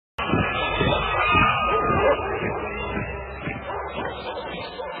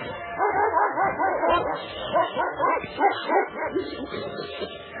Good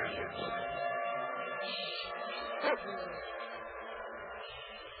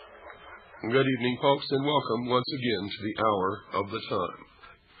evening, folks, and welcome once again to the Hour of the Time.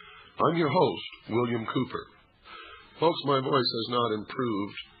 I'm your host, William Cooper. Folks, my voice has not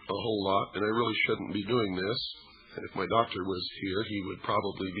improved a whole lot, and I really shouldn't be doing this. And if my doctor was here, he would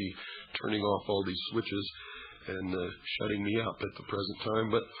probably be turning off all these switches and shutting me up at the present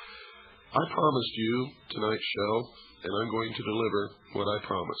time. But I promised you tonight's show, and I'm going to deliver what I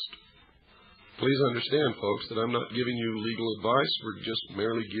promised. Please understand, folks, that I'm not giving you legal advice. We're just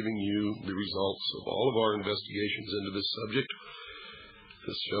merely giving you the results of all of our investigations into this subject.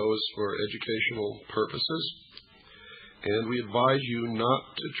 This show is for educational purposes, and we advise you not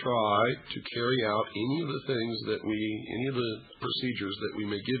to try to carry out any of the procedures that we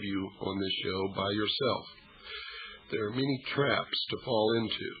may give you on this show by yourself. There are many traps to fall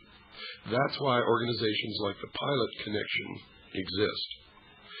into. That's why organizations like the Pilot Connection exist.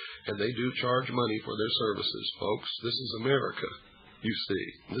 And they do charge money for their services, folks. This is America, you see.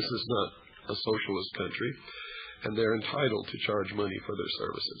 This is not a socialist country, and they're entitled to charge money for their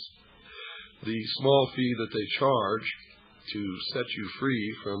services. The small fee that they charge to set you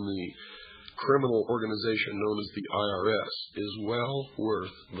free from the criminal organization known as the IRS is well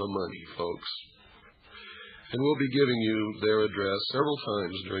worth the money, folks. And we'll be giving you their address several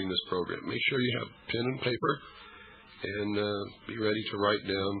times during this program. Make sure you have pen and paper, and be ready to write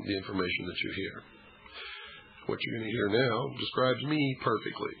down the information that you hear. What you're going to hear now describes me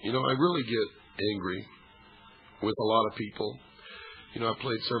perfectly. You know, I really get angry with a lot of people. You know, I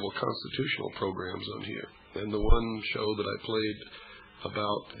played several constitutional programs on here, and the one show that I played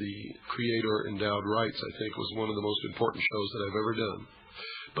about the Creator-endowed rights, I think, was one of the most important shows that I've ever done.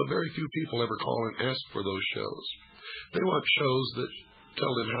 But very few people ever call and ask for those shows. They want shows that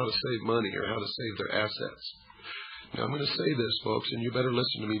tell them how to save money or how to save their assets. Now, I'm going to say this, folks, and you better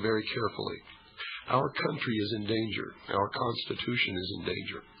listen to me very carefully. Our country is in danger. Our Constitution is in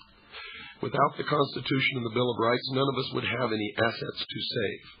danger. Without the Constitution and the Bill of Rights, none of us would have any assets to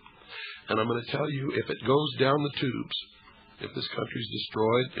save. And I'm going to tell you, if it goes down the tubes, if this country is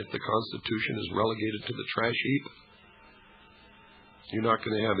destroyed, if the Constitution is relegated to the trash heap, you're not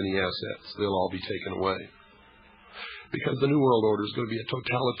going to have any assets. They'll all be taken away. Because the New World Order is going to be a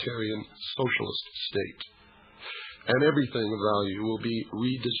totalitarian socialist state. And everything of value will be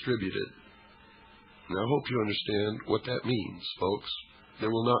redistributed. Now, I hope you understand what that means, folks. There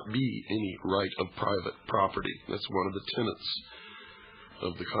will not be any right of private property. That's one of the tenets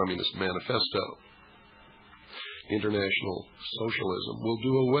of the Communist Manifesto. International socialism will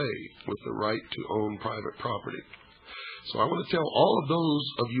do away with the right to own private property. So I want to tell all of those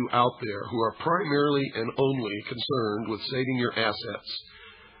of you out there who are primarily and only concerned with saving your assets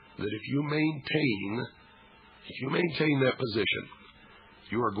that if you maintain that position,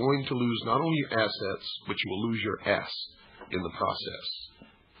 you are going to lose not only your assets, but you will lose your ass in the process.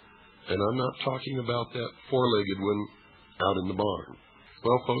 And I'm not talking about that four-legged one out in the barn.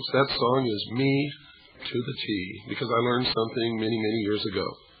 Well, folks, that song is me to the T, because I learned something many, many years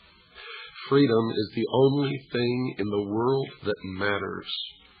ago. Freedom is the only thing in the world that matters.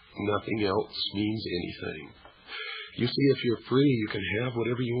 Nothing else means anything. You see, if you're free, you can have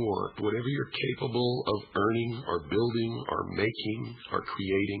whatever you want, whatever you're capable of earning or building or making or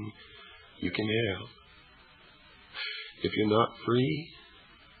creating, you can have. If you're not free,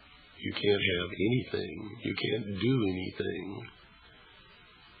 you can't have anything. You can't do anything.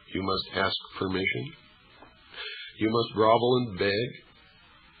 You must ask permission. You must grovel and beg.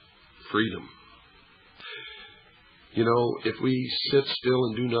 Freedom. You know, if we sit still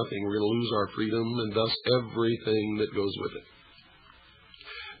and do nothing, we're going to lose our freedom and thus everything that goes with it.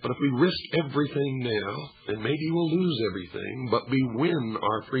 But if we risk everything now, and maybe we'll lose everything, but we win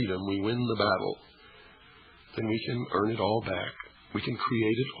our freedom, we win the battle, then we can earn it all back. We can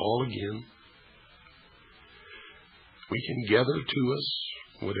create it all again. We can gather to us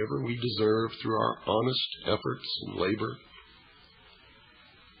whatever we deserve through our honest efforts and labor.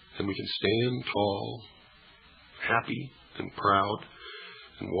 And we can stand tall, happy and proud,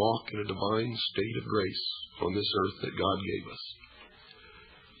 and walk in a divine state of grace on this earth that God gave us.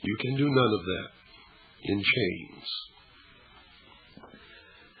 You can do none of that in chains.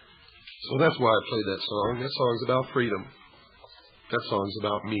 So that's why I played that song. That song's about freedom. That song's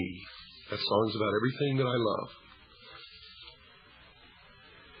about me. That song's about everything that I love.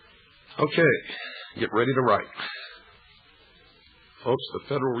 Okay, get ready to write. Folks, the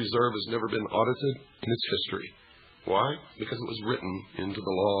Federal Reserve has never been audited in its history. Why? Because it was written into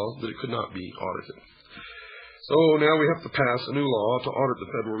the law that it could not be audited. So now we have to pass a new law to audit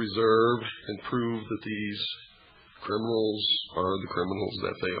the Federal Reserve and prove that these Criminals are the criminals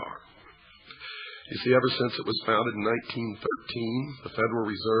that they are. You see, ever since it was founded in 1913, the Federal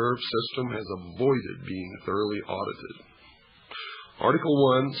Reserve System has avoided being thoroughly audited. Article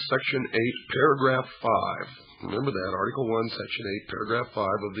 1, Section 8, Paragraph 5. Remember that, Article 1, Section 8, Paragraph 5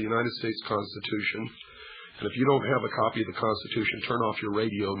 of the United States Constitution. And if you don't have a copy of the Constitution, turn off your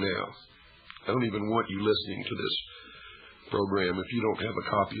radio now. I don't even want you listening to this program if you don't have a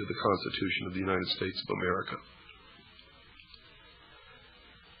copy of the Constitution of the United States of America.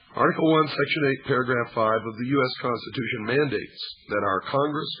 Article 1, Section 8, Paragraph 5 of the U.S. Constitution mandates that our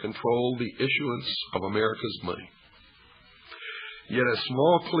Congress control the issuance of America's money. Yet a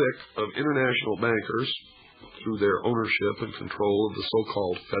small clique of international bankers, through their ownership and control of the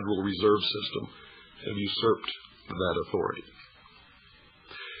so-called Federal Reserve System, have usurped that authority.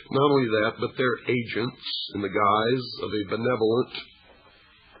 Not only that, but their agents, in the guise of a benevolent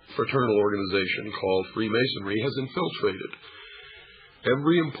fraternal organization called Freemasonry, has infiltrated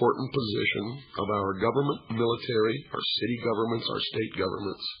every important position of our government, military, our city governments, our state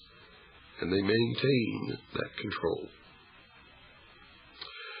governments, and they maintain that control.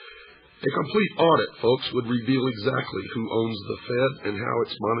 A complete audit, folks, would reveal exactly who owns the Fed and how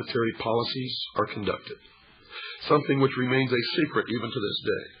its monetary policies are conducted, something which remains a secret even to this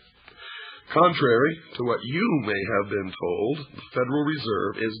day. Contrary to what you may have been told, the Federal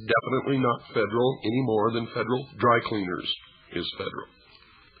Reserve is definitely not federal any more than federal dry cleaners is federal.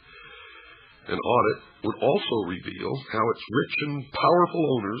 An audit would also reveal how its rich and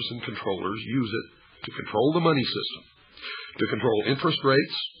powerful owners and controllers use it to control the money system, to control interest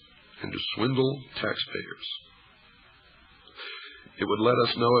rates, and to swindle taxpayers. It would let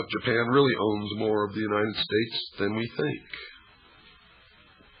us know if Japan really owns more of the United States than we think.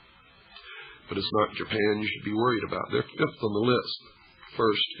 But it's not Japan you should be worried about. They're fifth on the list.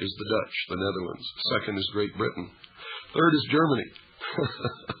 First is the Dutch, the Netherlands. Second is Great Britain. Third is Germany.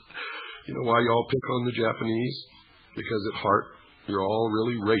 You know why you all pick on the Japanese? Because at heart, you're all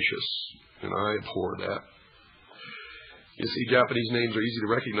really racist, and I abhor that. You see, Japanese names are easy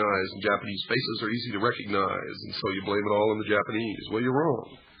to recognize, and Japanese faces are easy to recognize, and so you blame it all on the Japanese. Well, you're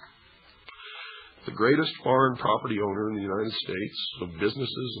wrong. The greatest foreign property owner in the United States of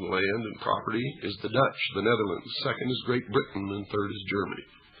businesses and land and property is the Dutch, the Netherlands. Second is Great Britain, and third is Germany.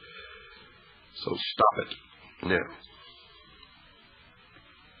 So stop it now.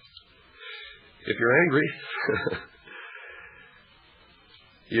 If you're angry,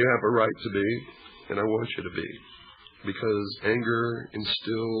 you have a right to be, and I want you to be, because anger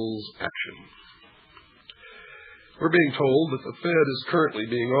instills action. We're being told that the Fed is currently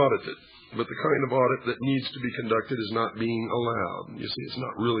being audited, but the kind of audit that needs to be conducted is not being allowed. You see, it's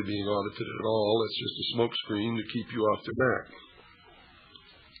not really being audited at all. It's just a smokescreen to keep you off their back.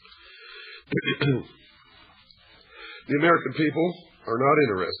 The American people are not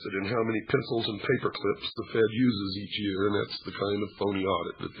interested in how many pencils and paper clips the Fed uses each year, and that's the kind of phony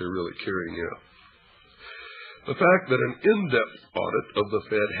audit that they're really carrying out. The fact that an in-depth audit of the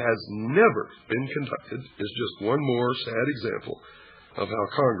Fed has never been conducted is just one more sad example of how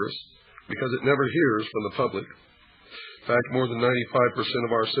Congress, because it never hears from the public. In fact, more than 95%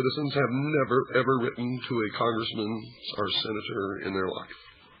 of our citizens have never, ever written to a congressman or senator in their life.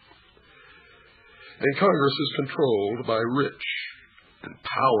 And Congress is controlled by rich and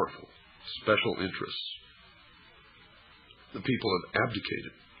powerful special interests. The people have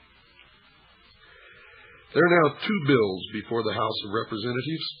abdicated. There are now two bills before the House of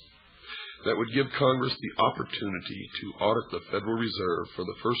Representatives that would give Congress the opportunity to audit the Federal Reserve for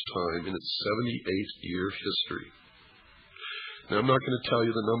the first time in its 78-year history. Now, I'm not going to tell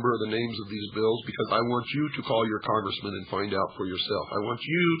you the number or the names of these bills because I want you to call your congressman and find out for yourself. I want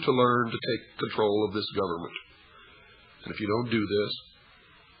you to learn to take control of this government. And if you don't do this,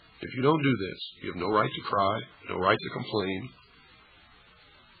 you have no right to cry, no right to complain,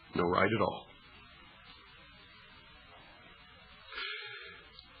 no right at all.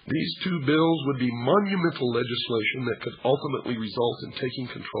 These two bills would be monumental legislation that could ultimately result in taking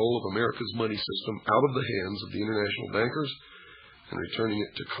control of America's money system out of the hands of the international bankers and returning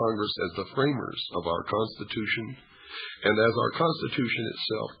it to Congress as the framers of our Constitution and as our Constitution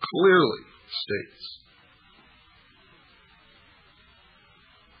itself clearly states.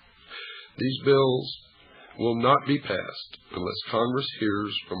 These bills will not be passed unless Congress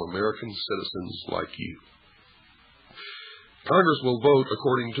hears from American citizens like you. Congress will vote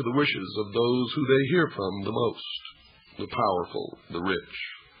according to the wishes of those who they hear from the most, the powerful, the rich,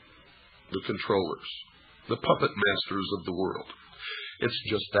 the controllers, the puppet masters of the world. It's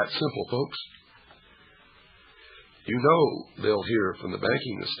just that simple, folks. You know they'll hear from the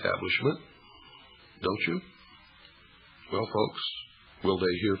banking establishment, don't you? Well, folks, will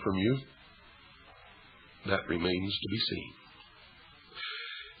they hear from you? That remains to be seen.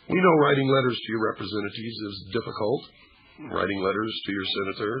 We know writing letters to your representatives is difficult. Writing letters to your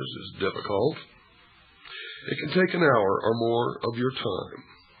senators is difficult. It can take an hour or more of your time.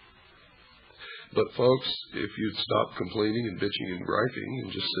 But, folks, if you'd stop complaining and bitching and griping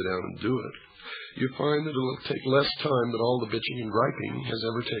and just sit down and do it, you find that it will take less time than all the bitching and griping has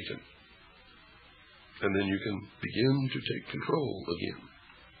ever taken. And then you can begin to take control again.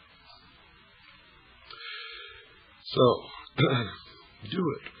 So, do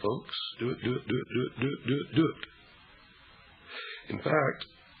it, folks. Do it, do it, do it, do it, do it, do it, do it. In fact,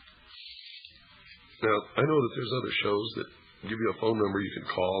 now, I know that there's other shows that give you a phone number you can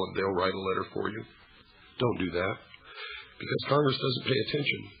call and they'll write a letter for you. Don't do that, because Congress doesn't pay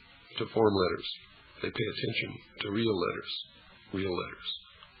attention to form letters. They pay attention to real letters. Real letters.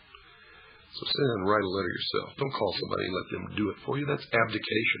 So sit down and write a letter yourself. Don't call somebody and let them do it for you. That's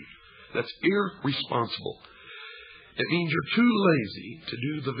abdication. That's irresponsible. It means you're too lazy to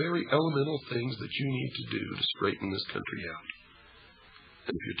do the very elemental things that you need to do to straighten this country out.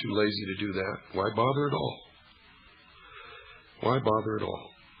 And if you're too lazy to do that, why bother at all? Why bother at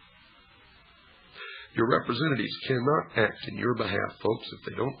all? Your representatives cannot act in your behalf, folks, if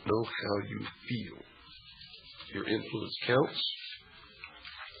they don't know how you feel. Your influence counts,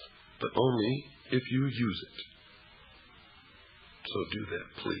 but only if you use it. So do that,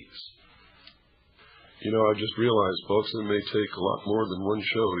 please. You know, I just realized, folks, it may take a lot more than one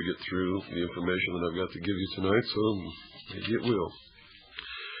show to get through the information that I've got to give you tonight, so maybe it will.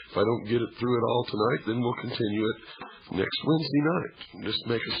 If I don't get it through it all tonight, then we'll continue it next Wednesday night. Just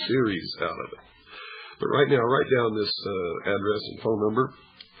make a series out of it. But right now, write down this address and phone number.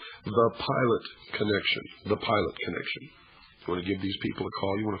 The Pilot Connection. The Pilot Connection. You want to give these people a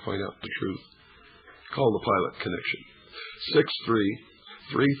call? You want to find out the truth? Call the Pilot Connection.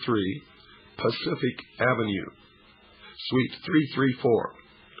 6333 Pacific Avenue, Suite 334,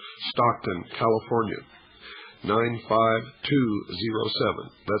 Stockton, California, 95207.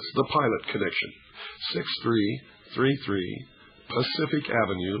 That's the Pilot Connection. 6333 Pacific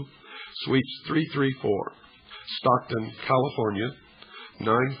Avenue, Suite 334, Stockton, California,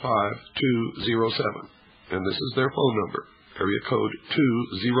 95207. And this is their phone number, area code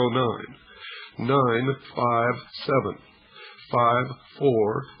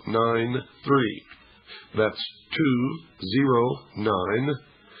 209-957-5493. That's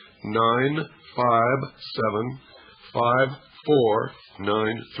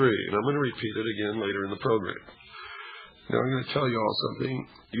 209-957-5493. And I'm going to repeat it again later in the program. Now I'm going to tell you all something.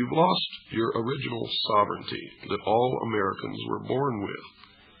 You've lost your original sovereignty that all Americans were born with.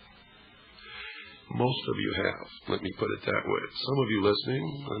 Most of you have. Let me put it that way. Some of you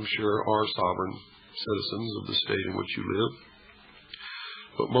listening, I'm sure, are sovereign citizens of the state in which you live.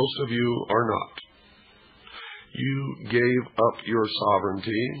 But most of you are not. You gave up your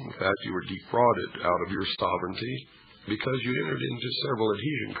sovereignty. In fact, you were defrauded out of your sovereignty because you entered into several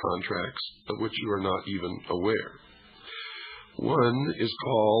adhesion contracts of which you are not even aware. One is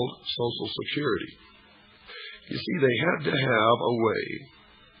called Social Security. You see, they had to have a way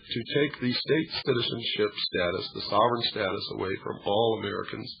to take the state citizenship status, the sovereign status, away from all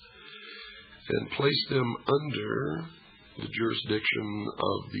Americans and place them under the jurisdiction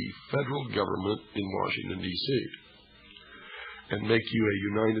of the federal government in Washington, D.C., and make you a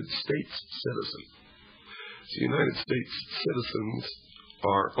United States citizen. So United States citizens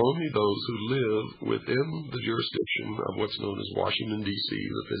are only those who live within the jurisdiction of what's known as Washington, D.C.,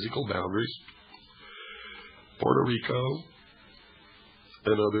 the physical boundaries, Puerto Rico,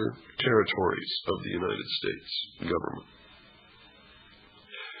 and other territories of the United States government.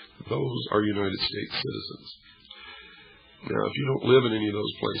 Those are United States citizens. Now, if you don't live in any of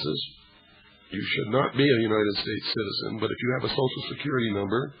those places, you should not be a United States citizen, but if you have a Social Security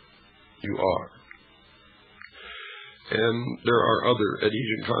number, you are. And there are other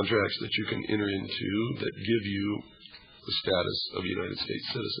adhesion contracts that you can enter into that give you the status of United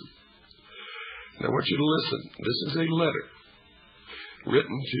States citizen. Now, I want you to listen. This is a letter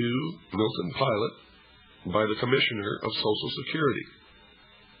written to Milton Pilot by the Commissioner of Social Security.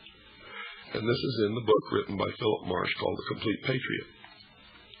 And this is in the book written by Philip Marsh called The Complete Patriot.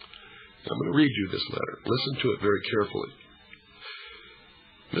 I'm going to read you this letter. Listen to it very carefully.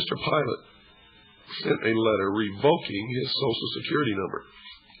 Mr. Pilot sent a letter revoking his Social Security number.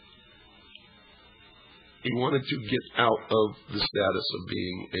 He wanted to get out of the status of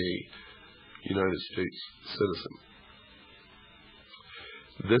being a United States citizen.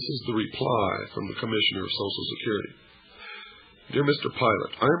 This is the reply from the Commissioner of Social Security. Dear Mr.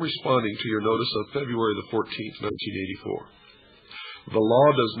 Pilot, I am responding to your notice of February the 14th, 1984. The law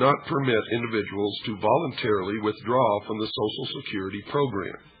does not permit individuals to voluntarily withdraw from the Social Security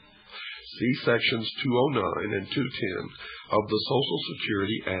program. See Sections 209 and 210 of the Social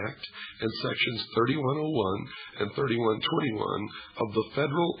Security Act and Sections 3101 and 3121 of the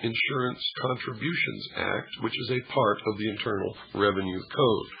Federal Insurance Contributions Act, which is a part of the Internal Revenue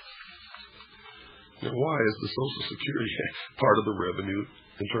Code. Now, why is the Social Security Act part of the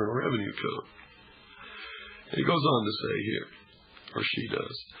Internal Revenue Code? And he goes on to say here, or she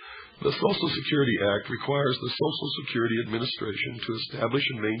does, the Social Security Act requires the Social Security Administration to establish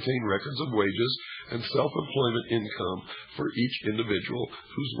and maintain records of wages and self-employment income for each individual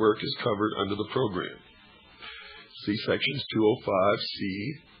whose work is covered under the program. See Sections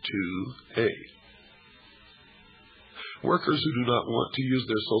 205C2A. Workers who do not want to use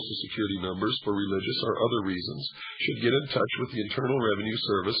their Social Security numbers for religious or other reasons should get in touch with the Internal Revenue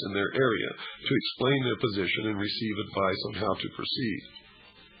Service in their area to explain their position and receive advice on how to proceed.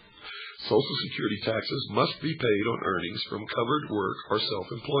 Social Security taxes must be paid on earnings from covered work or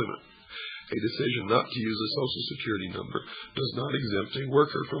self-employment. A decision not to use a Social Security number does not exempt a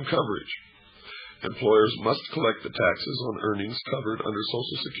worker from coverage. Employers must collect the taxes on earnings covered under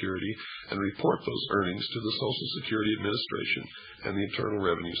Social Security and report those earnings to the Social Security Administration and the Internal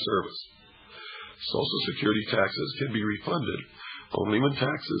Revenue Service. Social Security taxes can be refunded only when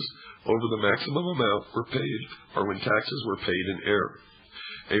taxes over the maximum amount were paid or when taxes were paid in error.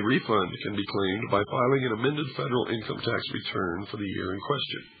 A refund can be claimed by filing an amended federal income tax return for the year in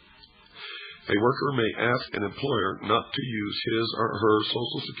question. A worker may ask an employer not to use his or her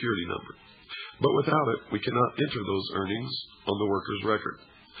Social Security number, but without it, we cannot enter those earnings on the worker's record.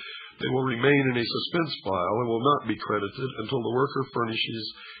 They will remain in a suspense file and will not be credited until the worker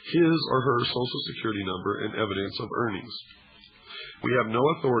furnishes his or her Social Security number and evidence of earnings. We have no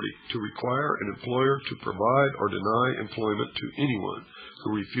authority to require an employer to provide or deny employment to anyone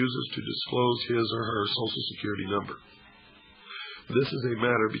who refuses to disclose his or her Social Security number. This is a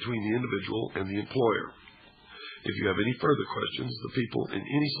matter between the individual and the employer. If you have any further questions, the people in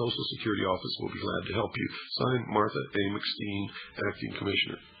any Social Security office will be glad to help you. Signed, Martha A. McSteen, Acting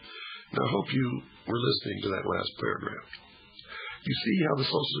Commissioner. Now, I hope you were listening to that last paragraph. You see how the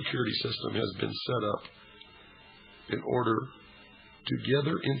Social Security system has been set up in order to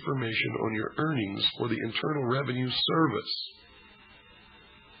gather information on your earnings for the Internal Revenue Service.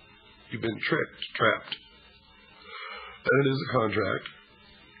 You've been trapped. And it is a contract.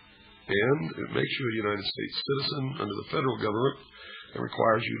 And it makes you a United States citizen under the federal government and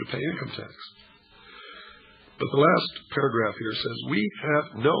requires you to pay income tax. But the last paragraph here says, we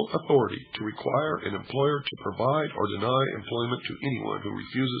have no authority to require an employer to provide or deny employment to anyone who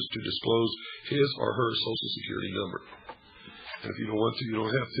refuses to disclose his or her Social Security number. And if you don't want to, you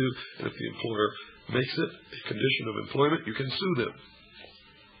don't have to. And if the employer makes it a condition of employment, you can sue them.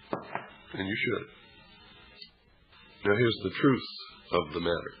 And you should. Now here's the truth of the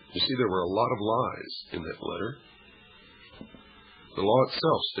matter. You see, there were a lot of lies in that letter. The law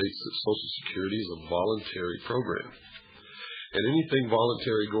itself states that Social Security is a voluntary program. And anything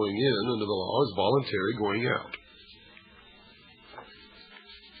voluntary going in under the law is voluntary going out.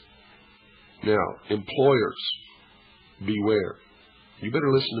 Now, employers, beware. You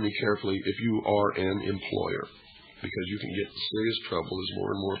better listen to me carefully if you are an employer, because you can get in serious trouble as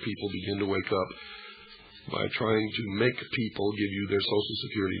more and more people begin to wake up by trying to make people give you their Social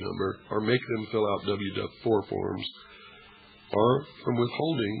Security number or make them fill out W-4 forms or from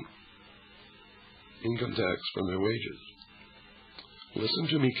withholding income tax from their wages. Listen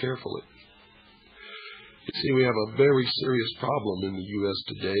to me carefully. You see, we have a very serious problem in the U.S.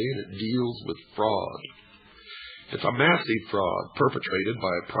 today, and it deals with fraud. It's a massive fraud perpetrated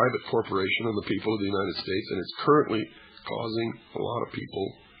by a private corporation on the people of the United States, and it's currently causing a lot of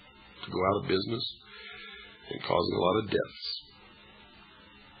people to go out of business and causing a lot of deaths.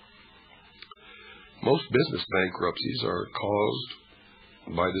 Most business bankruptcies are caused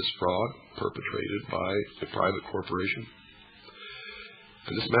by this fraud perpetrated by a private corporation.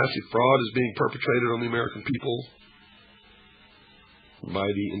 And this massive fraud is being perpetrated on the American people by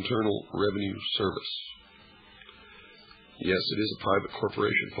the Internal Revenue Service. Yes, it is a private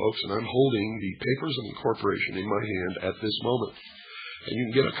corporation, folks, and I'm holding the papers of incorporation in my hand at this moment. And you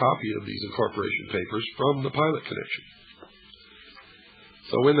can get a copy of these incorporation papers from the Pilot Connection.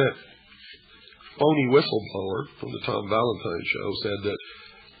 So when that phony whistleblower from the Tom Valentine show said that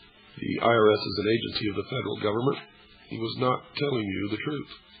the IRS is an agency of the federal government, he was not telling you the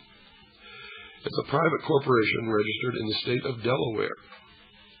truth. It's a private corporation registered in the state of Delaware.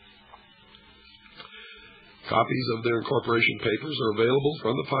 Copies of their incorporation papers are available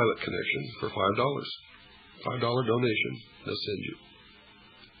from the Pilot Connection for $5. $5 donation they'll send you.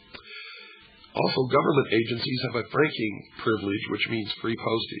 Also, government agencies have a franking privilege, which means free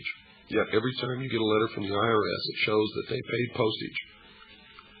postage. Yet every time you get a letter from the IRS, it shows that they paid postage.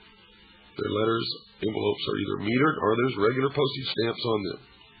 Their letters, envelopes are either metered or there's regular postage stamps on them.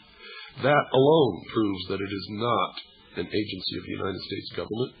 That alone proves that it is not an agency of the United States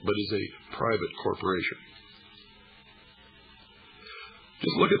government, but is a private corporation.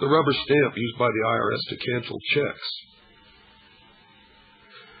 Just look at the rubber stamp used by the IRS to cancel checks.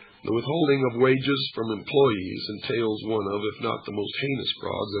 The withholding of wages from employees entails one of, if not the most heinous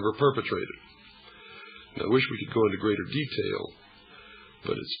frauds ever perpetrated. Now, I wish we could go into greater detail,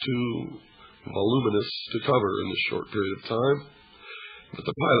 but it's too voluminous to cover in this short period of time. But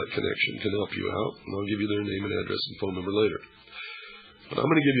the Pilot Connection can help you out, and I'll give you their name and address and phone number later. But I'm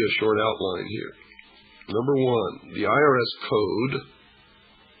going to give you a short outline here. Number one, the IRS code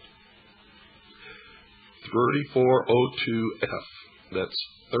 3402F. That's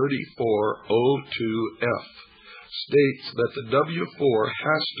 3402F states that the W-4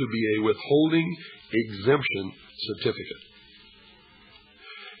 has to be a withholding exemption certificate.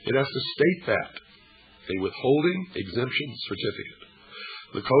 It has to state that, a withholding exemption certificate.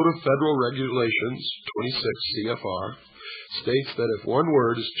 The Code of Federal Regulations, 26 CFR, states that if one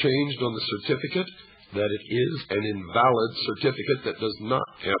word is changed on the certificate, that it is an invalid certificate that does not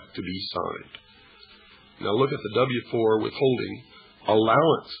have to be signed. Now look at the W-4 withholding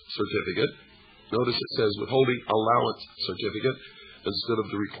allowance certificate. Notice it says withholding allowance certificate instead of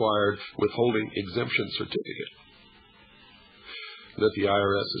the required withholding exemption certificate that the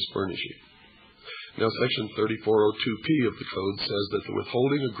IRS is furnishing. Now, Section 3402P of the Code says that the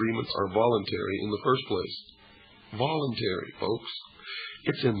withholding agreements are voluntary in the first place. Voluntary, folks.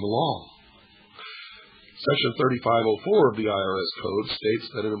 It's in the law. Section 3504 of the IRS Code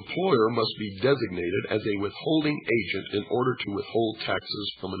states that an employer must be designated as a withholding agent in order to withhold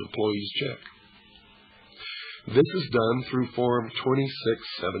taxes from an employee's check. This is done through Form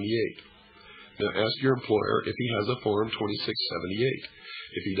 2678. Now, ask your employer if he has a Form 2678.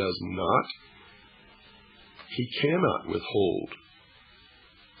 If he does not, he cannot withhold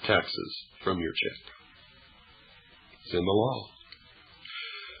taxes from your check. It's in the law.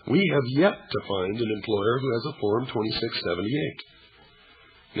 We have yet to find an employer who has a Form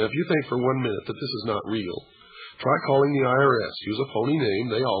 2678. Now, if you think for 1 minute that this is not real, try calling the IRS. Use a phony name,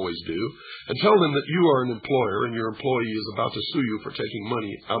 they always do, and tell them that you are an employer and your employee is about to sue you for taking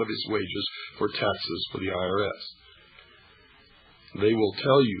money out of his wages for taxes for the IRS. They will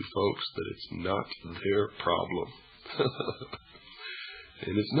tell you, folks, that it's not their problem.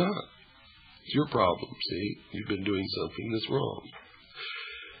 And it's not. It's your problem, see? You've been doing something that's wrong.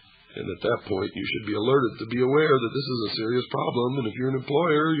 And at that point, you should be alerted to be aware that this is a serious problem, and if you're an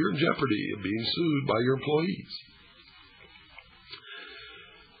employer, you're in jeopardy of being sued by your employees.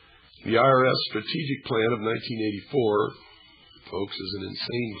 The IRS Strategic Plan of 1984, folks, is an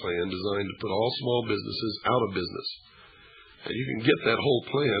insane plan designed to put all small businesses out of business. And you can get that whole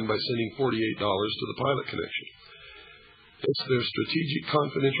plan by sending $48 to the Pilot Connection. It's their Strategic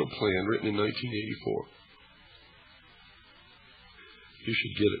Confidential Plan written in 1984. You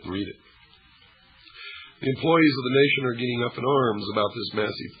should get it and read it. The employees of the nation are getting up in arms about this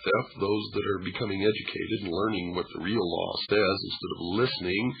massive theft, those that are becoming educated and learning what the real law says instead of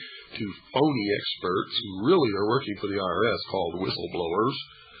listening to phony experts who really are working for the IRS called whistleblowers.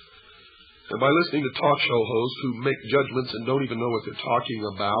 And by listening to talk show hosts who make judgments and don't even know what they're talking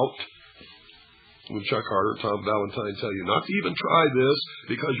about. When Chuck Harder, Tom Valentine tell you not to even try this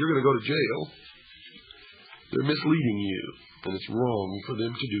because you're going to go to jail, they're misleading you, and it's wrong for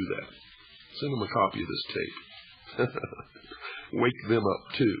them to do that. Send them a copy of this tape. Wake them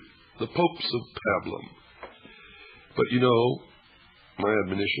up, too. The popes of Pablum. But you know, my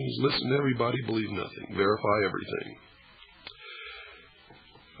admonition is listen to everybody, believe nothing. Verify everything.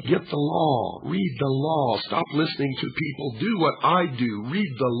 Get the law. Read the law. Stop listening to people. Do what I do.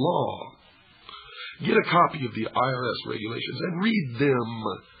 Read the law. Get a copy of the IRS regulations and read them.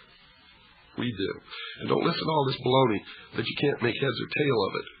 Read them. And don't listen to all this baloney that you can't make heads or tail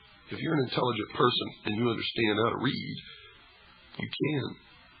of it. If you're an intelligent person and you understand how to read, you can.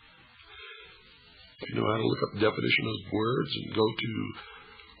 If you know how to look up definition of words and go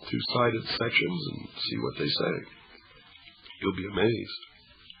to cited sections and see what they say, you'll be amazed.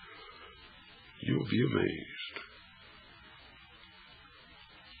 You'll be amazed.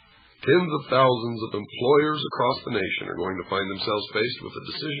 Tens of thousands of employers across the nation are going to find themselves faced with a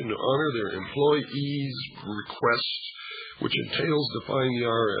decision to honor their employees' requests, which entails defying the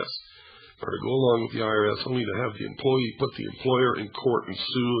IRS. or to go along with the IRS only to have the employee put the employer in court and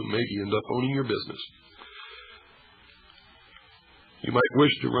sue and maybe end up owning your business. You might wish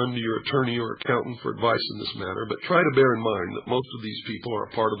to run to your attorney or accountant for advice in this matter, but try to bear in mind that most of these people are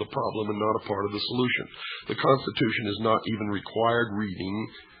a part of the problem and not a part of the solution. The Constitution is not even required reading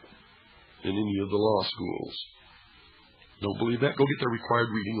in any of the law schools. Don't believe that? Go get their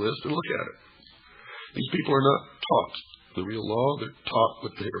required reading list and look at it. These people are not taught the real law. They're taught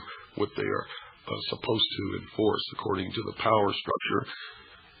what they are supposed to enforce according to the power structure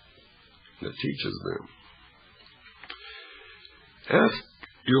that teaches them. Ask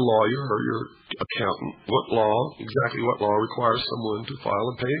your lawyer or your accountant exactly what law requires someone to file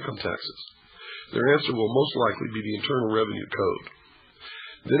and pay income taxes. Their answer will most likely be the Internal Revenue Code.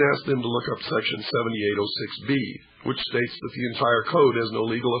 Then ask them to look up Section 7806B, which states that the entire code has no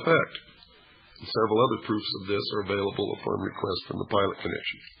legal effect. And several other proofs of this are available upon request from the Pilot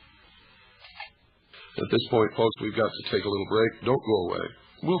Connection. At this point, folks, we've got to take a little break. Don't go away.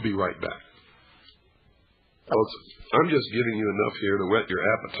 We'll be right back. Folks, I'm just giving you enough here to whet your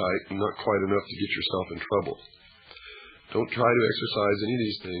appetite and not quite enough to get yourself in trouble. Don't try to exercise any of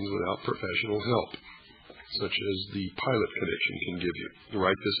these things without professional help, such as the Pilot Connection can give you.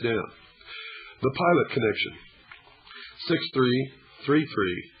 Write this down. The Pilot Connection, 6333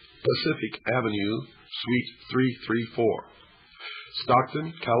 Pacific Avenue, Suite 334,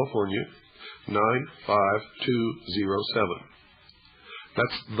 Stockton, California, 95207.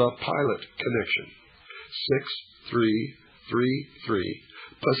 That's the Pilot Connection. 6333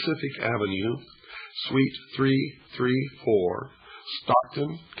 Pacific Avenue, Suite 334,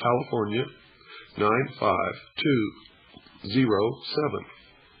 Stockton, California, 95207.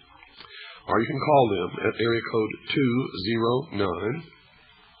 Or you can call them at area code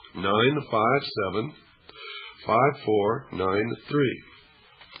 209-957-5493.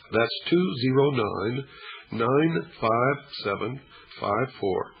 That's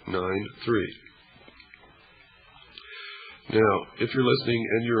 209-957-5493. Now, if you're listening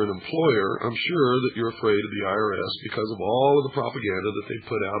and you're an employer, I'm sure that you're afraid of the IRS because of all of the propaganda that they've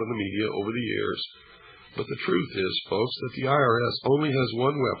put out in the media over the years. But the truth is, folks, that the IRS only has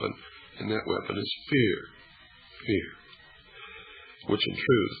one weapon, and that weapon is fear. Fear. Which in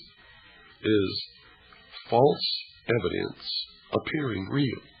truth is false evidence appearing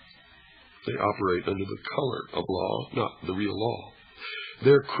real. They operate under the color of law, not the real law.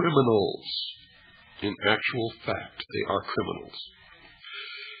 They're criminals. In actual fact, they are criminals.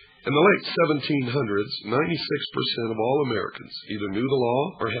 In the late 1700s, 96% of all Americans either knew the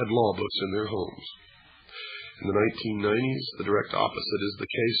law or had law books in their homes. In the 1990s, the direct opposite is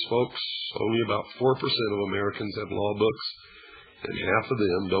the case, folks. Only about 4% of Americans have law books, and half of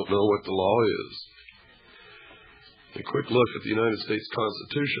them don't know what the law is. A quick look at the United States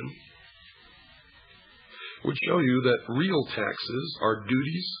Constitution would show you that real taxes are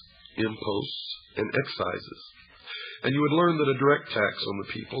duties, imposts, and excises. And you would learn that a direct tax on the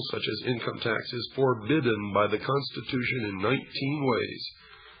people, such as income tax, is forbidden by the Constitution in 19 ways,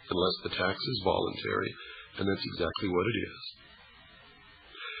 unless the tax is voluntary, and that's exactly what it is.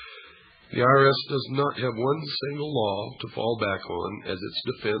 The IRS does not have one single law to fall back on as its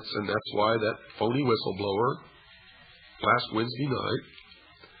defense, and that's why that phony whistleblower last Wednesday night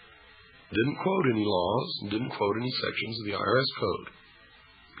didn't quote any laws and didn't quote any sections of the IRS code,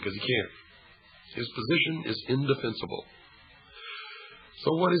 because he can't. His position is indefensible.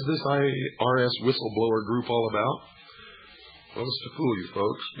 So what is this IRS whistleblower group all about? Well, it's to fool you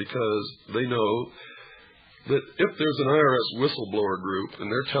folks, because they know that if there's an IRS whistleblower group and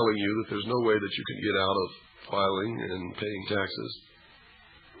they're telling you that there's no way that you can get out of filing and paying taxes,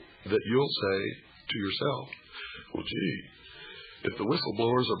 that you'll say to yourself, well, gee, if the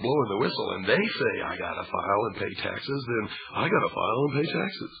whistleblowers are blowing the whistle and they say I got to file and pay taxes, then I got to file and pay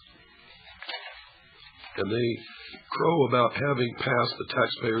taxes. And they crow about having passed the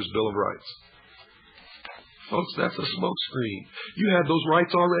Taxpayers' Bill of Rights. Folks, that's a smokescreen. You had those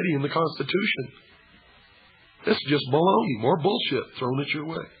rights already in the Constitution. This is just baloney, more bullshit thrown at your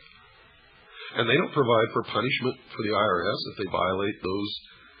way. And they don't provide for punishment for the IRS if they violate those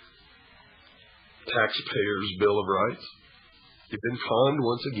Taxpayers' Bill of Rights. You've been conned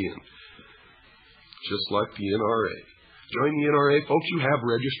once again, just like the NRA. Join the NRA, folks, you have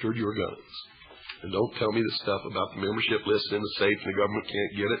registered your guns. And don't tell me the stuff about the membership list in the safe and the government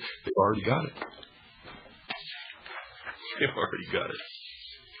can't get it. They've already got it. They've already got it.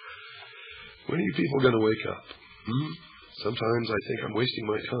 When are you people going to wake up? Sometimes I think I'm wasting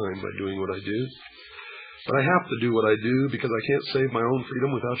my time by doing what I do. But I have to do what I do because I can't save my own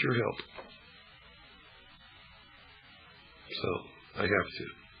freedom without your help. So, I have to.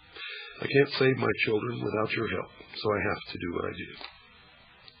 I can't save my children without your help, so I have to do what I do.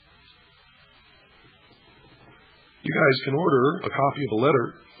 You guys can order a copy of a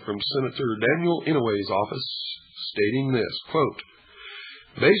letter from Senator Daniel Inouye's office stating this, quote,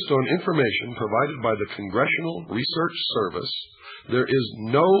 based on information provided by the Congressional Research Service, there is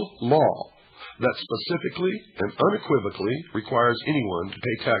no law that specifically and unequivocally requires anyone to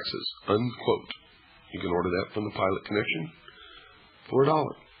pay taxes, unquote. You can order that from the Pilot Connection for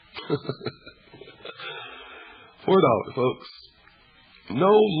 $1. $4, folks.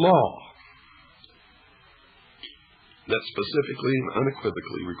 No law that specifically and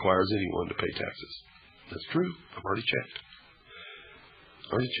unequivocally requires anyone to pay taxes. That's true. I've already checked.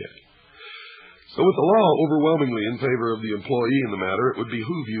 So with the law overwhelmingly in favor of the employee in the matter, it would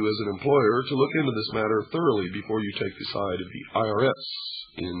behoove you as an employer to look into this matter thoroughly before you take the side of the IRS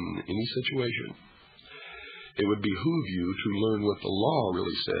in any situation. It would behoove you to learn what the law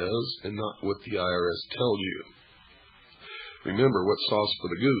really says and not what the IRS tells you. Remember, what's sauce for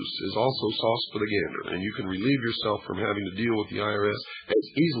the goose is also sauce for the gander, and you can relieve yourself from having to deal with the IRS as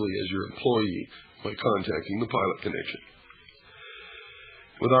easily as your employee by contacting the Pilot Connection.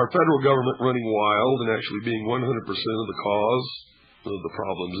 With our federal government running wild and actually being 100% of the cause of the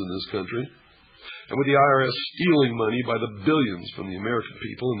problems in this country, and with the IRS stealing money by the billions from the American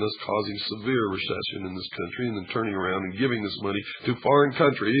people and thus causing severe recession in this country and then turning around and giving this money to foreign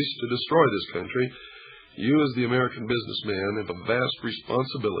countries to destroy this country, you as the American businessman have a vast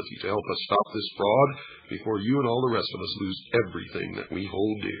responsibility to help us stop this fraud before you and all the rest of us lose everything that we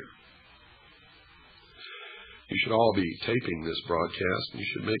hold dear. You should all be taping this broadcast, and you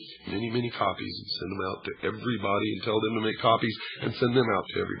should make many, many copies and send them out to everybody and tell them to make copies and send them out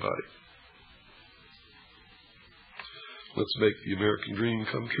to everybody. Let's make the American dream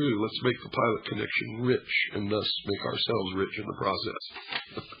come true. Let's make the Pilot Connection rich and thus make ourselves rich in the process.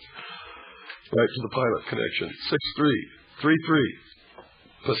 Right to the Pilot Connection,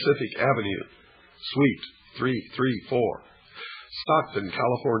 6333 Pacific Avenue, Suite 334, Stockton,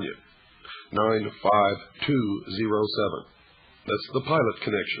 California. 95207. That's the Pilot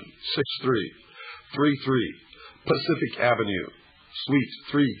Connection. 6333 Pacific Avenue, Suite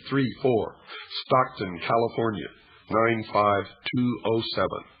 334, Stockton, California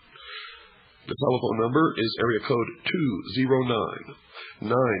 95207. The telephone number is area code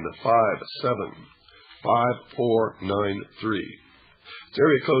 209-957-5493. It's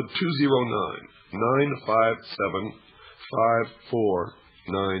area code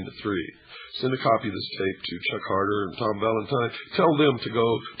 209-957-5493. Send a copy of this tape to Chuck Harder and Tom Valentine. Tell them to go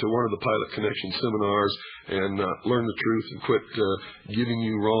to one of the Pilot Connection seminars and learn the truth and quit giving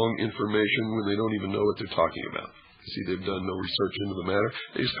you wrong information when they don't even know what they're talking about. You see, they've done no research into the matter.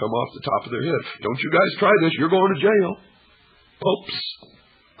 They just come off the top of their head. Don't you guys try this. You're going to jail. Popes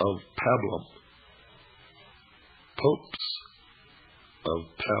of Pablum. Popes of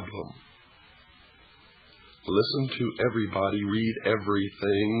Pablum. Listen to everybody. Read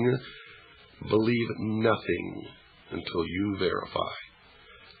everything. Believe nothing until you verify.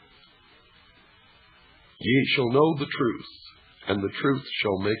 Ye shall know the truth, and the truth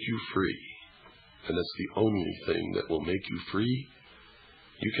shall make you free. And that's the only thing that will make you free.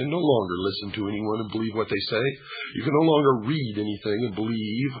 You can no longer listen to anyone and believe what they say. You can no longer read anything and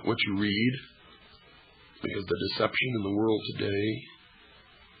believe what you read. Because the deception in the world today,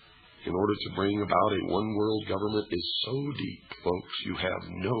 in order to bring about a one-world government, is so deep, folks, you have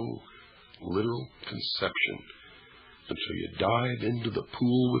no literal conception until you dive into the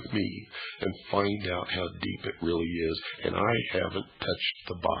pool with me and find out how deep it really is. And I haven't touched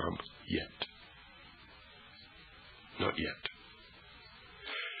the bottom yet. Not yet.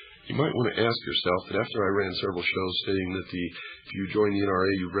 You might want to ask yourself that after I ran several shows stating that if you join the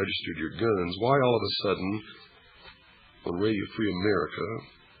NRA, you've registered your guns, why all of a sudden, on Radio Free America,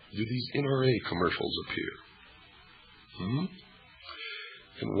 do these NRA commercials appear?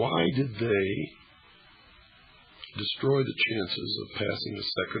 And why did they destroy the chances of passing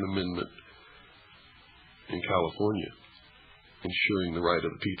the Second Amendment in California, ensuring the right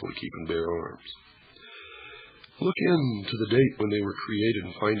of the people to keep and bear arms? Look into the date when they were created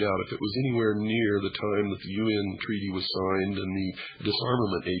and find out if it was anywhere near the time that the UN treaty was signed and the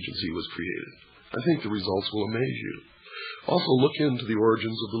Disarmament Agency was created. I think the results will amaze you. Also, look into the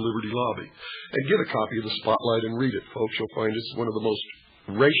origins of the Liberty Lobby and get a copy of the Spotlight and read it, folks. You'll find it's one of the most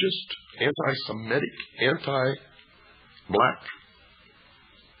racist, anti-Semitic, anti-black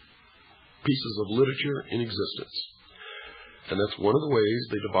pieces of literature in existence. And that's one of the ways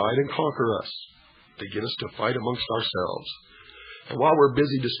they divide and conquer us. They get us to fight amongst ourselves. And while we're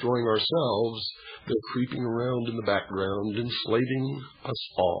busy destroying ourselves, they're creeping around in the background, enslaving us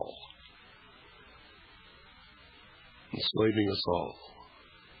all. enslaving us all.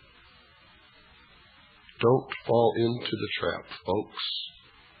 Don't fall into the trap, folks.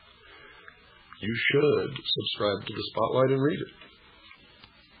 You should subscribe to the Spotlight and read it.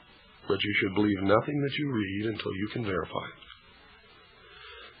 But you should believe nothing that you read until you can verify it.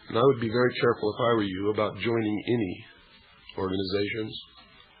 And I would be very careful, if I were you, about joining any organizations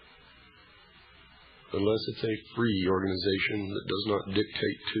unless it's a free organization that does not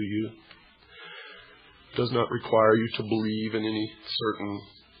dictate to you, does not require you to believe in any certain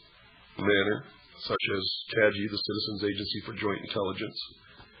manner, such as CAGI, the Citizens Agency for Joint Intelligence.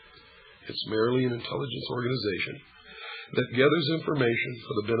 It's merely an intelligence organization that gathers information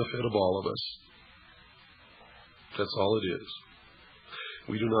for the benefit of all of us. That's all it is.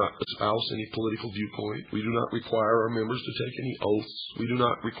 We do not espouse any political viewpoint. We do not require our members to take any oaths. We do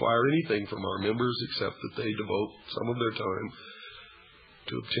not require anything from our members except that they devote some of their time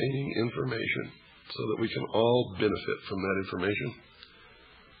to obtaining information so that we can all benefit from that information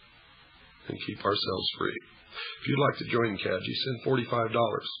and keep ourselves free. If you'd like to join CAGI, send $45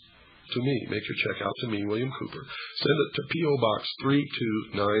 to me. Make your check out to me, William Cooper. Send it to P.O. Box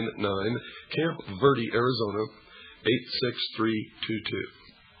 3299, Camp Verde, Arizona, 86322.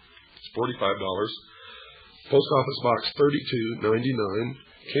 It's $45. Post Office Box 3299,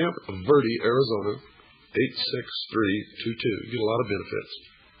 Camp Verde, Arizona, 86322. You get a lot of benefits.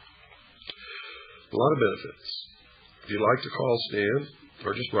 A lot of benefits. If you'd like to call Stan,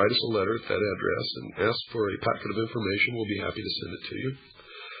 or just write us a letter at that address and ask for a packet of information, we'll be happy to send it to you.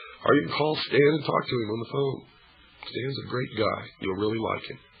 Or you can call Stan and talk to him on the phone. Stan's a great guy. You'll really like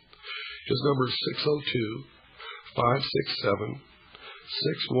him. His number is 602-567-6109.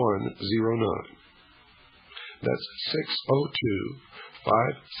 That's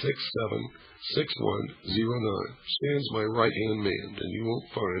 602-567-6109. Stan's my right-hand man, and you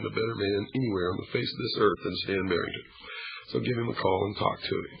won't find a better man anywhere on the face of this earth than Stan Barrington. So give him a call and talk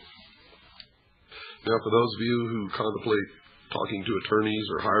to him. Now, for those of you who contemplate talking to attorneys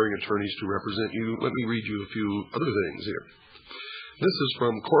or hiring attorneys to represent you, let me read you a few other things here. This is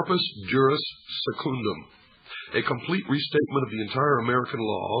from Corpus Juris Secundum, a complete restatement of the entire American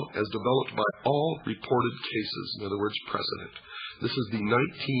law as developed by all reported cases, in other words, precedent. This is the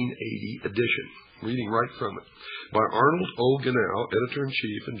 1980 edition, reading right from it, by Arnold O. Gannow,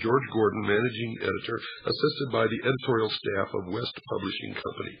 Editor-in-Chief, and George Gordon, Managing Editor, assisted by the editorial staff of West Publishing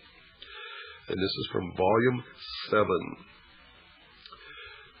Company. And this is from Volume 7.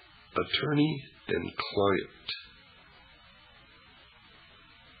 Attorney and Client.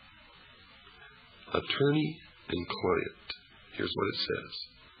 Attorney and Client. Here's what it says.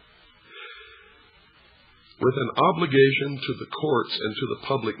 With an obligation to the courts and to the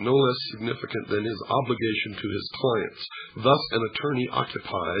public no less significant than his obligation to his clients, thus an attorney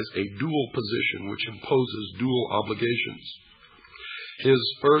occupies a dual position which imposes dual obligations. His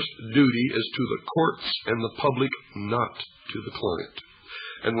first duty is to the courts and the public, not to the client.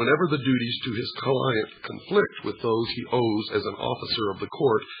 And whenever the duties to his client conflict with those he owes as an officer of the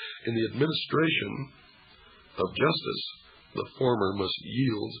court in the administration of justice, the former must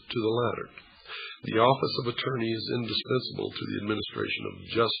yield to the latter. The office of attorney is indispensable to the administration of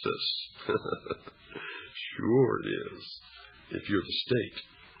justice. Sure it is, if you're the state.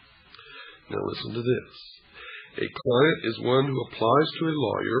 Now listen to this. A client is one who applies to a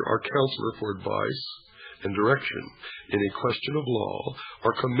lawyer or counselor for advice and direction in a question of law,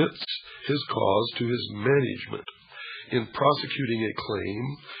 or commits his cause to his management in prosecuting a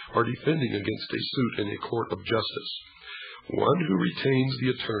claim or defending against a suit in a court of justice. One who retains the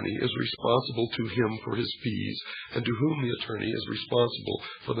attorney is responsible to him for his fees, and to whom the attorney is responsible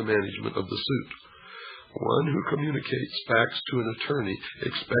for the management of the suit. One who communicates facts to an attorney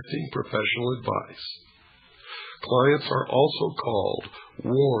expecting professional advice. Clients are also called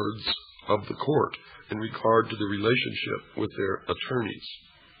wards of the court in regard to the relationship with their attorneys.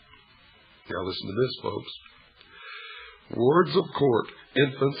 Now listen to this, folks. Wards of court,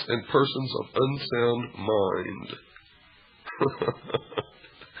 infants and persons of unsound mind.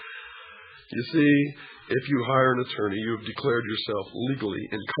 You see, if you hire an attorney, you have declared yourself legally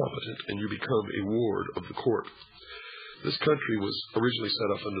incompetent and you become a ward of the court. This country was originally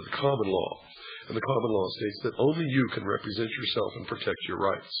set up under the common law, and the common law states that only you can represent yourself and protect your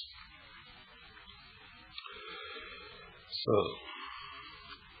rights. So,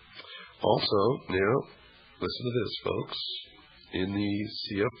 also, now, listen to this, folks. In the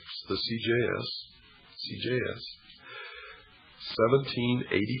CJS,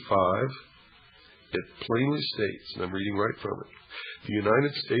 1785, it plainly states, and I'm reading right from it, the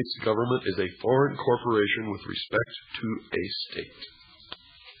United States government is a foreign corporation with respect to a state.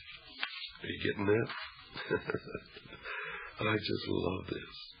 Are you getting that? I just love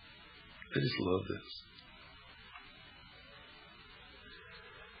this. I just love this.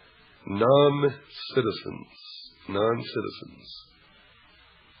 Non-citizens.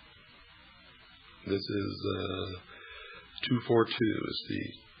 This is 242 is the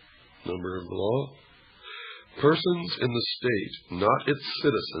number of the law. Persons in the state, not its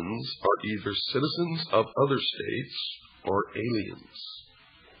citizens, are either citizens of other states or aliens.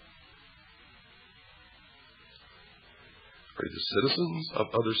 Are either citizens of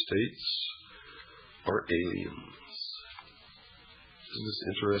other states or aliens. Isn't this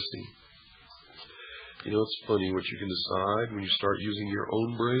interesting? You know, it's funny what you can decide when you start using your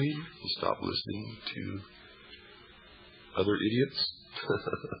own brain and stop listening to other idiots.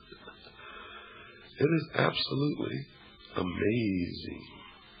 It is absolutely amazing.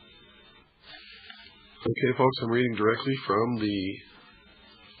 Okay, folks, I'm reading directly from the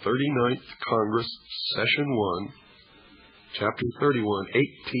 39th Congress, Session 1, Chapter 31,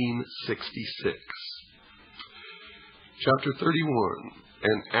 1866. Chapter 31,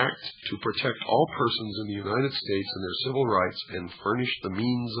 an act to protect all persons in the United States and their civil rights and furnish the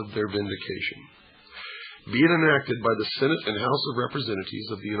means of their vindication. Be it enacted by the Senate and House of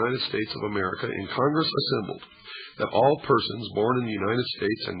Representatives of the United States of America in Congress assembled, that all persons born in the United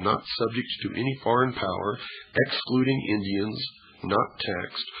States and not subject to any foreign power, excluding Indians, not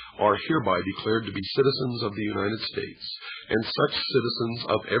taxed, are hereby declared to be citizens of the United States, and such citizens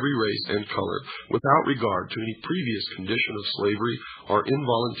of every race and color, without regard to any previous condition of slavery or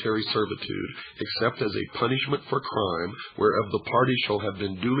involuntary servitude, except as a punishment for crime, whereof the party shall have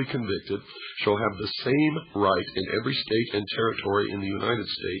been duly convicted, shall have the same right in every state and territory in the United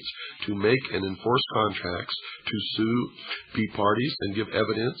States to make and enforce contracts, to sue, be parties, and give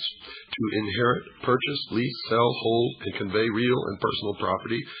evidence, to inherit, purchase, lease, sell, hold, and convey real and personal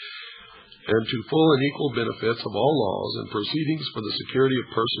property, and to full and equal benefits of all laws and proceedings for the security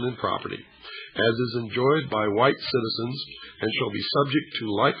of person and property, as is enjoyed by white citizens, and shall be subject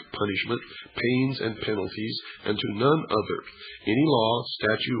to like punishment, pains, and penalties, and to none other, any law,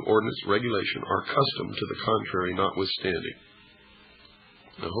 statute, ordinance, regulation, or custom to the contrary notwithstanding.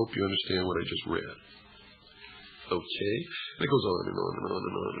 I hope you understand what I just read. Okay, and it goes on and on and on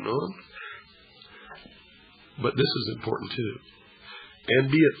and on and on. But this is important too.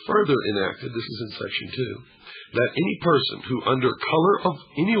 And be it further enacted, this is in section 2, that any person who under color of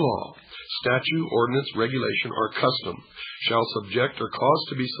any law, statute, ordinance, regulation, or custom shall subject or cause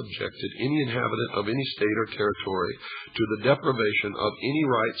to be subjected any inhabitant of any state or territory to the deprivation of any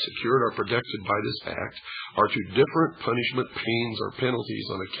right secured or protected by this act, or to different punishment, pains, or penalties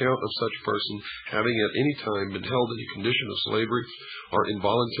on account of such person having at any time been held in a condition of slavery or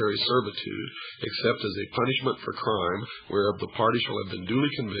involuntary servitude, except as a punishment for crime, whereof the party shall have been duly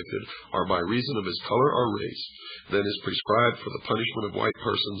convicted, or by reason of his color or race, than is prescribed for the punishment of white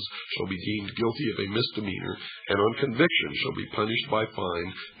persons, shall be deemed guilty of a misdemeanor, and on conviction shall be punished by fine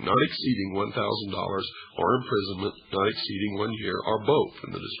not exceeding $1,000, or imprisonment not exceeding 1 year, or both,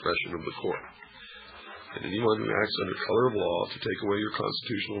 in the discretion of the court. And anyone who acts under color of law to take away your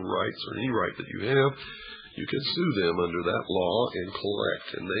constitutional rights or any right that you have, you can sue them under that law and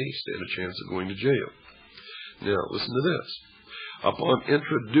collect, and they stand a chance of going to jail. Now, listen to this. Upon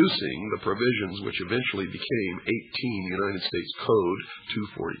introducing the provisions which eventually became 18 United States Code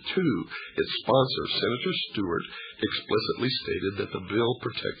 242, its sponsor, Senator Stewart, explicitly stated that the bill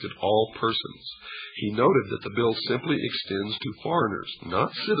protected all persons. He noted that the bill simply extends to foreigners, not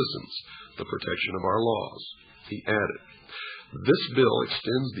citizens, the protection of our laws. He added, this bill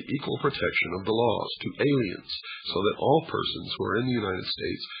extends the equal protection of the laws to aliens, so that all persons who are in the United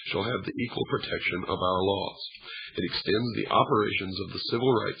States shall have the equal protection of our laws. It extends the operations of the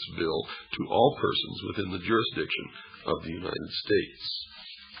Civil Rights Bill to all persons within the jurisdiction of the United States.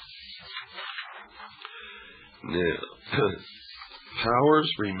 Now,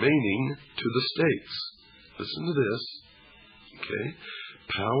 powers remaining to the states. Listen to this. Okay.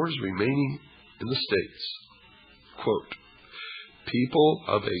 Powers remaining in the states. Quote, people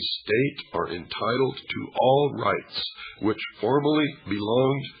of a state are entitled to all rights which formerly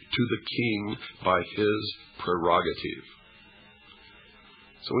belonged to the king by his prerogative.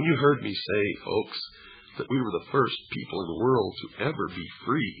 So when you heard me say, folks, that we were the first people in the world to ever be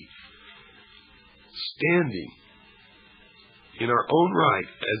free, standing in our own right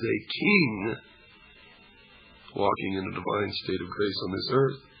as a king, walking in a divine state of grace on this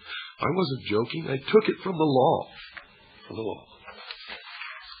earth, I wasn't joking. I took it from the law. From the law.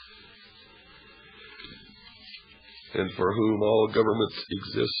 And for whom all governments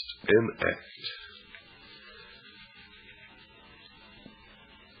exist and act.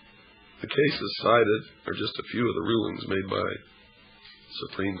 The cases cited are just a few of the rulings made by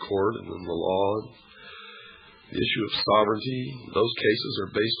Supreme Court and then the law. The issue of sovereignty, those cases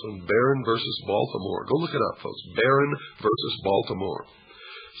are based on Barron versus Baltimore. Go look it up, folks. Barron versus Baltimore.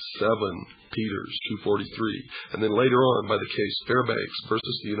 7 Peters 243. And then later on by the case Fairbanks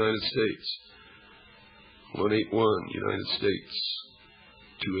versus the United States. 181 United States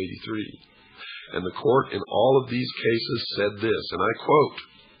 283. And the court in all of these cases said this, and I quote,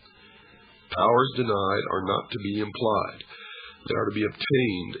 "Powers denied are not to be implied. They are to be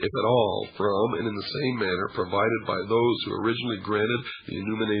obtained, if at all, from and in the same manner provided by those who originally granted the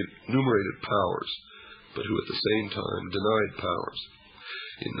enumerated powers, but who at the same time denied powers."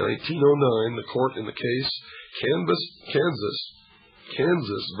 In 1909, the court in the case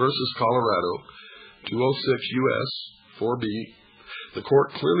Kansas versus Colorado, 206 U.S. 4B, the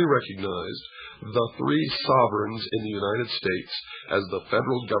court clearly recognized the 3 sovereigns in the United States as the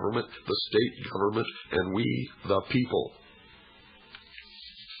federal government, the state government, and we, the people,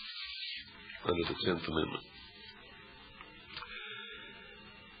 under the 10th Amendment.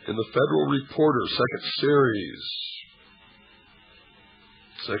 In the Federal Reporter, second series,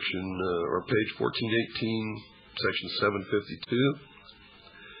 section or page 1418, section 752.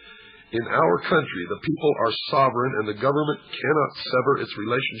 In our country, the people are sovereign, and the government cannot sever its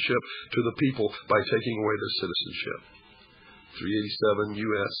relationship to the people by taking away their citizenship. 387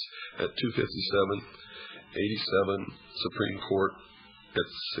 U.S. at 257, 87 Supreme Court at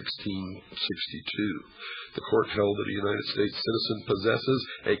 1662. The court held that a United States citizen possesses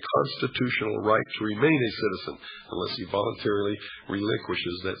a constitutional right to remain a citizen unless he voluntarily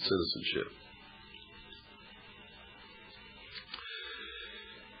relinquishes that citizenship.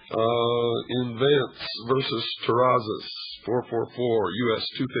 In Vance versus Terrazas, 444 U.S.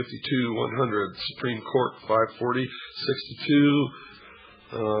 252 100, Supreme Court 540 62,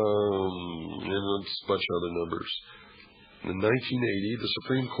 and a bunch of other numbers. In 1980, the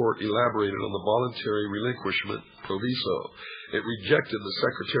Supreme Court elaborated on the voluntary relinquishment proviso. It rejected the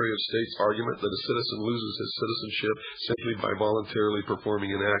Secretary of State's argument that a citizen loses his citizenship simply by voluntarily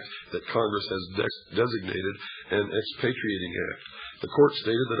performing an act that Congress has designated an expatriating act. The court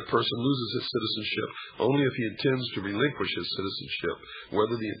stated that a person loses his citizenship only if he intends to relinquish his citizenship,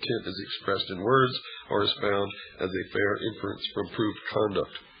 whether the intent is expressed in words or is found as a fair inference from proved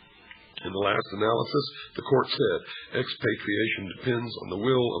conduct. In the last analysis, the court said expatriation depends on the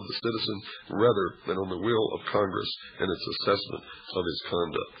will of the citizen rather than on the will of Congress and its assessment of his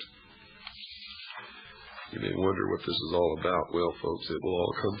conduct. You may wonder what this is all about. Well, folks, it will all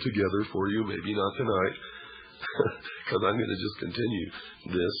come together for you, maybe not tonight, because I'm going to just continue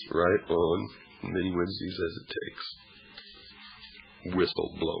this right on many Wednesdays as it takes.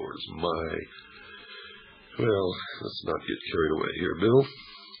 Whistleblowers, well, let's not get carried away here, Bill.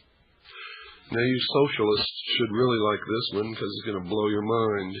 Now, you socialists should really like this one because it's going to blow your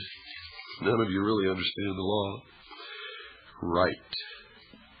mind. None of you really understand the law. Right.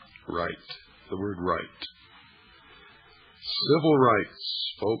 The word right. Civil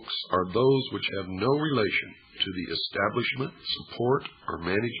rights, folks, are those which have no relation to the establishment, support, or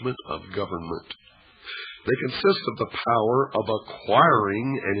management of government. They consist of the power of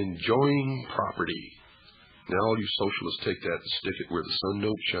acquiring and enjoying property. Now, all you socialists take that and stick it where the sun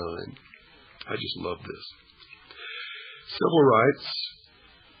don't shine. I just love this. Civil rights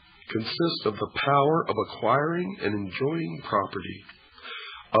consist of the power of acquiring and enjoying property,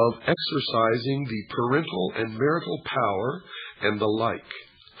 of exercising the parental and marital power, and the like.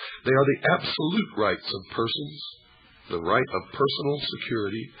 They are the absolute rights of persons, the right of personal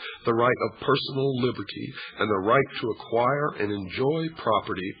security, the right of personal liberty, and the right to acquire and enjoy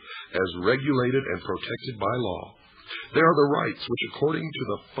property as regulated and protected by law. They are the rights which, according to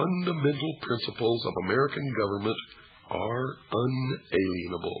the fundamental principles of American government, are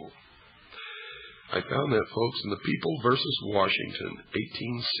unalienable. I found that, folks, in the People versus Washington,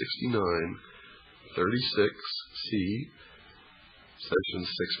 1869, 36C,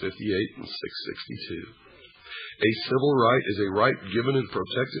 sections 658 and 662. A civil right is a right given and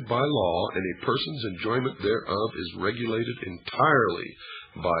protected by law, and a person's enjoyment thereof is regulated entirely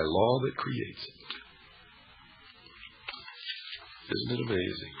by law that creates it. Isn't it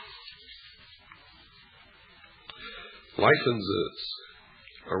amazing? Licenses.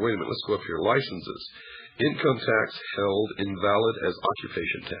 Or wait a minute, let's go up here. Licenses. Income tax held invalid as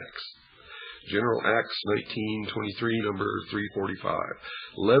occupation tax. General Acts 1923, number 345.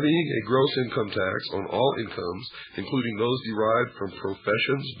 Levying a gross income tax on all incomes, including those derived from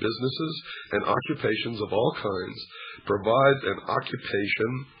professions, businesses, and occupations of all kinds, provides an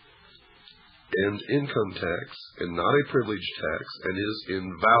occupation and income tax, and not a privilege tax, and is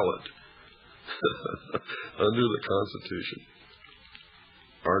invalid under the Constitution.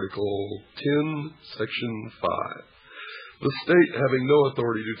 Article 10, Section 5. The state having no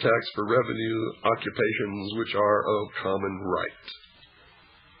authority to tax for revenue occupations which are of common right.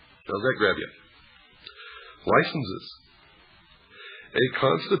 Does that grab you? Licenses. A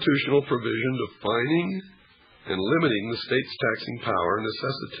constitutional provision defining and limiting the state's taxing power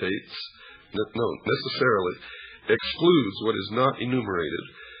necessarily excludes what is not enumerated,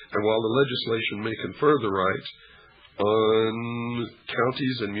 and while the legislation may confer the right on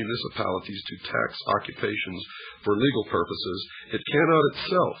counties and municipalities to tax occupations for legal purposes, it cannot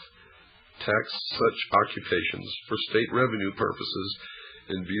itself tax such occupations for state revenue purposes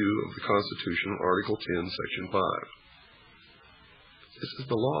in view of the Constitution, Article 10, Section 5. This is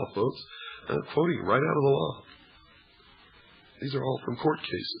the law, folks. I'm quoting right out of the law. These are all from court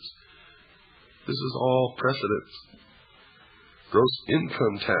cases. This is all precedents. Gross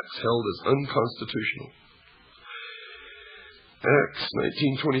income tax held as unconstitutional. Acts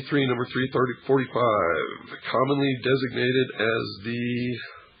 1923, number 345, commonly designated as the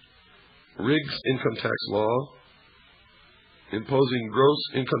Riggs income tax law, imposing gross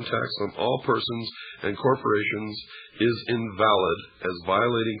income tax on all persons and corporations is invalid as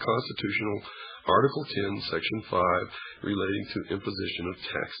violating constitutional Article 10, Section 5, relating to imposition of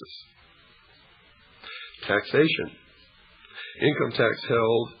taxes. Taxation. Income tax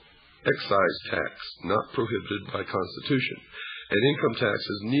held excise tax, not prohibited by Constitution. An income tax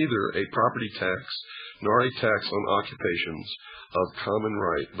is neither a property tax nor a tax on occupations of common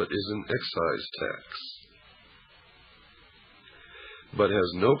right, but is an excise tax, but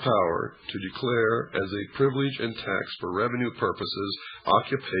has no power to declare as a privilege and tax for revenue purposes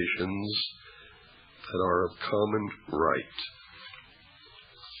occupations that are of common right.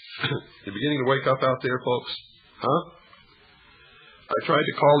 You're beginning to wake up out there, folks? Huh? I tried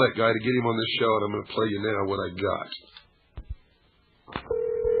to call that guy to get him on this show, and I'm going to play you now what I got.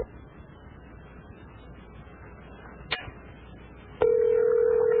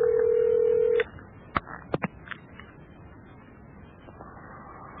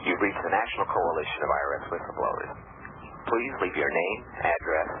 You've reached the National Coalition of IRS Whistleblowers. Please leave your name,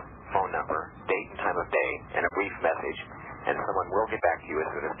 address, phone number, date and time of day, and a brief message, and someone will get back to you as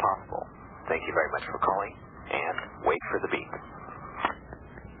soon as possible. Thank you very much for calling, and wait for the beep.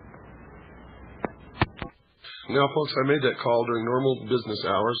 Now, folks, I made that call during normal business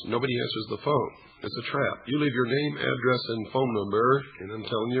hours. Nobody answers the phone. It's a trap. You leave your name, address, and phone number, and I'm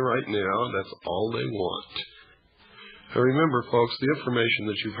telling you right now, that's all they want. Now, remember, folks, the information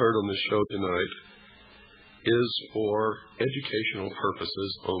that you've heard on this show tonight is for educational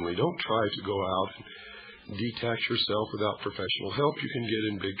purposes only. Don't try to go out and detach yourself without professional help. You can get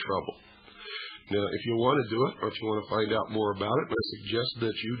in big trouble. Now, if you want to do it, or if you want to find out more about it, I suggest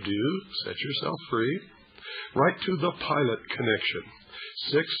that you do set yourself free. Write to the Pilot Connection,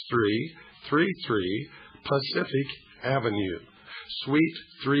 6333 Pacific Avenue, Suite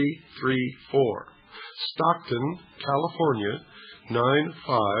 334, Stockton, California,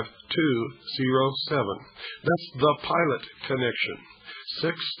 95207. That's the Pilot Connection,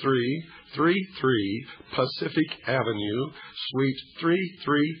 6333 Pacific Avenue, Suite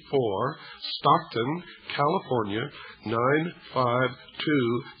 334, Stockton, California,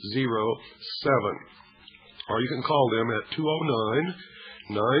 95207. Or you can call them at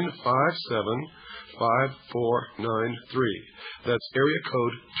 209-957-5493. That's area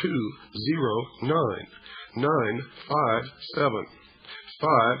code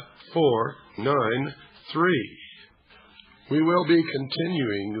 209-957-5493. We will be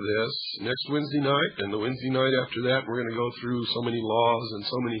continuing this next Wednesday night, and the Wednesday night after that, we're going to go through so many laws and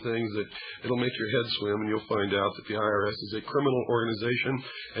so many things that it'll make your head swim, and you'll find out that the IRS is a criminal organization,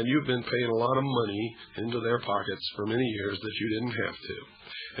 and you've been paying a lot of money into their pockets for many years that you didn't have to.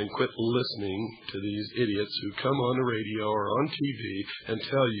 And quit listening to these idiots who come on the radio or on TV and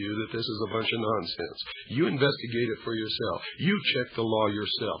tell you that this is a bunch of nonsense. You investigate it for yourself. You check the law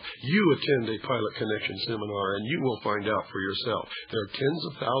yourself. You attend a Pilot Connection seminar, and you will find out for yourself. There are tens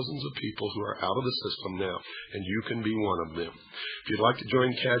of thousands of people who are out of the system now, and you can be one of them. If you'd like to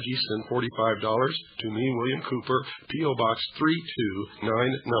join CAGI, send $45 to me, William Cooper, P.O. Box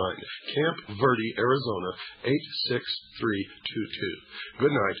 3299, Camp Verde, Arizona, 86322.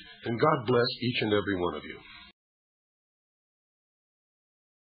 Good night, and God bless each and every one of you.